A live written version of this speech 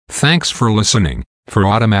Thanks for listening. For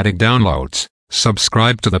automatic downloads,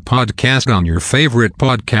 subscribe to the podcast on your favorite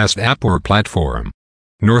podcast app or platform.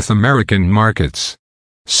 North American markets.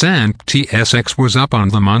 S&P TSX was up on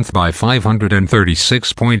the month by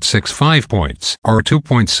 536.65 points, or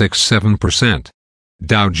 2.67%.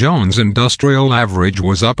 Dow Jones Industrial Average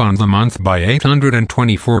was up on the month by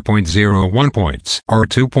 824.01 points, or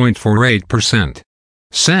 2.48%.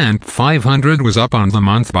 S&P 500 was up on the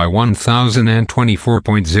month by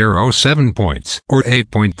 1,024.07 points, or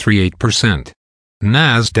 8.38%.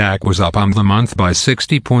 Nasdaq was up on the month by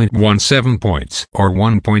 60.17 points, or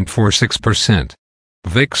 1.46%.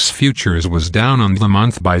 VIX Futures was down on the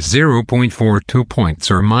month by 0.42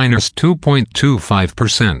 points, or minus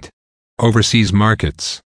 2.25%. Overseas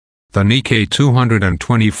markets. The Nikkei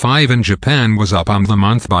 225 in Japan was up on the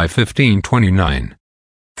month by 15.29.33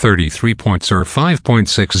 points, or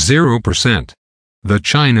 5.60%. The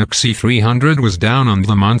China CSI 300 was down on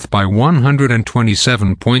the month by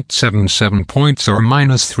 127.77 points, or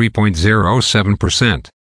minus 3.07%.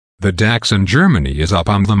 The DAX in Germany is up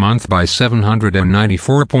on the month by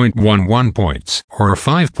 794.11 points, or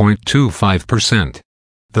 5.25%.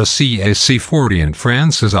 The CAC 40 in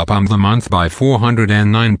France is up on the month by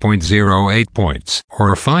 409.08 points,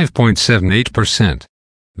 or 5.78%.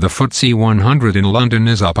 The FTSE 100 in London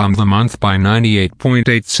is up on the month by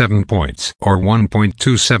 98.87 points, or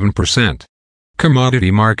 1.27%.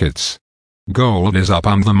 Commodity markets. Gold is up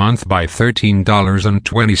on the month by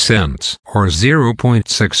 $13.20, or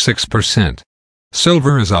 0.66%.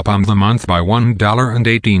 Silver is up on the month by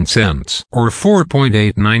 $1.18, or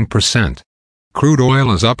 4.89%. Crude oil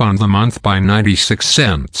is up on the month by 96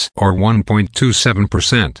 cents, or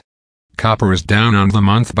 1.27%. Copper is down on the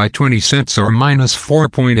month by 20 cents, or minus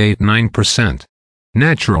 4.89%.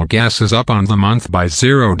 Natural gas is up on the month by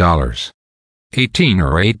 $0.18,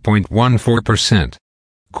 or 8.14%.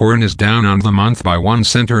 Corn is down on the month by 1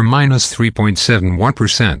 cent, or minus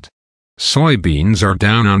 3.71%. Soybeans are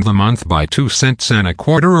down on the month by 2 cents and a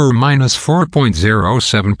quarter, or minus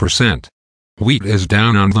 4.07%. Wheat is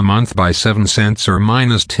down on the month by 7 cents, or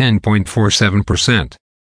minus 10.47%.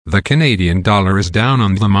 The Canadian dollar is down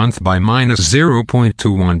on the month by minus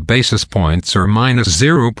 0.21 basis points, or minus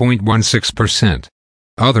 0.16%.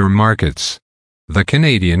 Other markets. The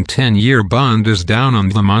Canadian 10-year bond is down on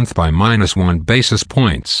the month by minus 1 basis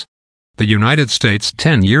points. The United States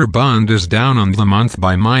 10-year bond is down on the month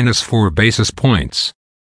by minus 4 basis points.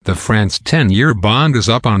 The France 10-year bond is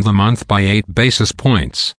up on the month by 8 basis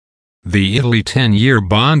points. The Italy 10-year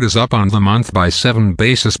bond is up on the month by 7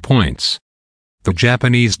 basis points. The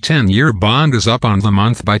Japanese 10-year bond is up on the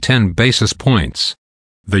month by 10 basis points.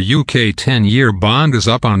 The UK 10-year bond is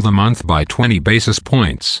up on the month by 20 basis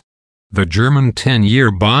points. The German 10-year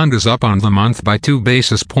bond is up on the month by 2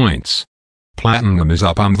 basis points. Platinum is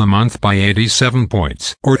up on the month by 87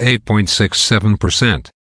 points, or 8.67%.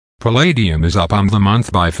 Palladium is up on the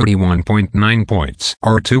month by 31.9 points,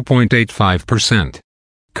 or 2.85%.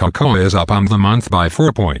 Cocoa is up on the month by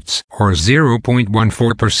 4 points, or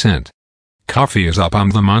 0.14%. Coffee is up on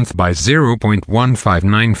the month by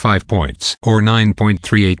 0.1595 points, or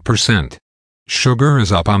 9.38%. Sugar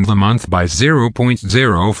is up on the month by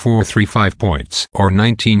 0.0435 points, or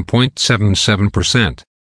 19.77%.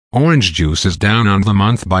 Orange juice is down on the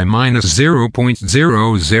month by minus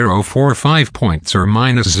 0.0045 points, or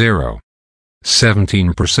minus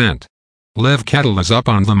 0.17%. Live cattle is up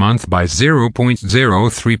on the month by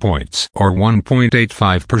 0.03 points, or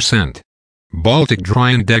 1.85%. Baltic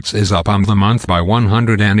Dry Index is up on the month by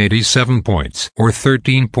 187 points, or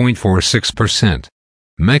 13.46%.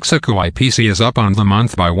 Mexico IPC is up on the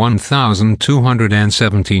month by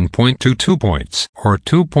 1,217.22 points, or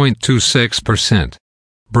 2.26%.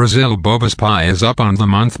 Brazil Bovespa is up on the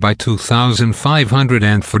month by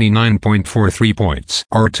 2,549.43 points,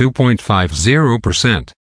 or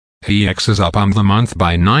 2.50%. EX is up on the month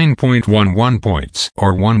by 9.11 points,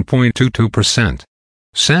 or 1.22%.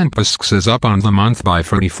 Sanpesks is up on the month by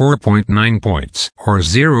 34.9 points, or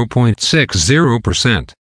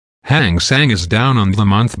 0.60%. Hang Seng is down on the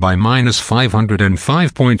month by minus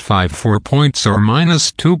 505.54 points, or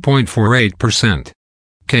minus 2.48%.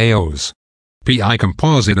 KOs. PI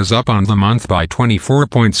Composite is up on the month by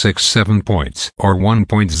 24.67 points, or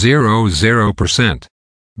 1.00%.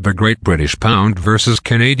 The Great British Pound versus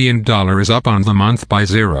Canadian Dollar is up on the month by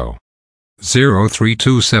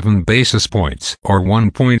 0.0327 basis points, or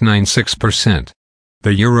 1.96%.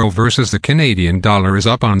 The Euro versus the Canadian Dollar is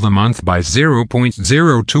up on the month by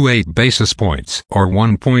 0.028 basis points, or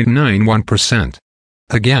 1.91%.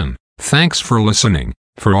 Again, thanks for listening.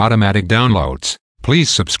 For automatic downloads, please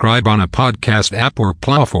subscribe on a podcast app or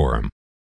platform.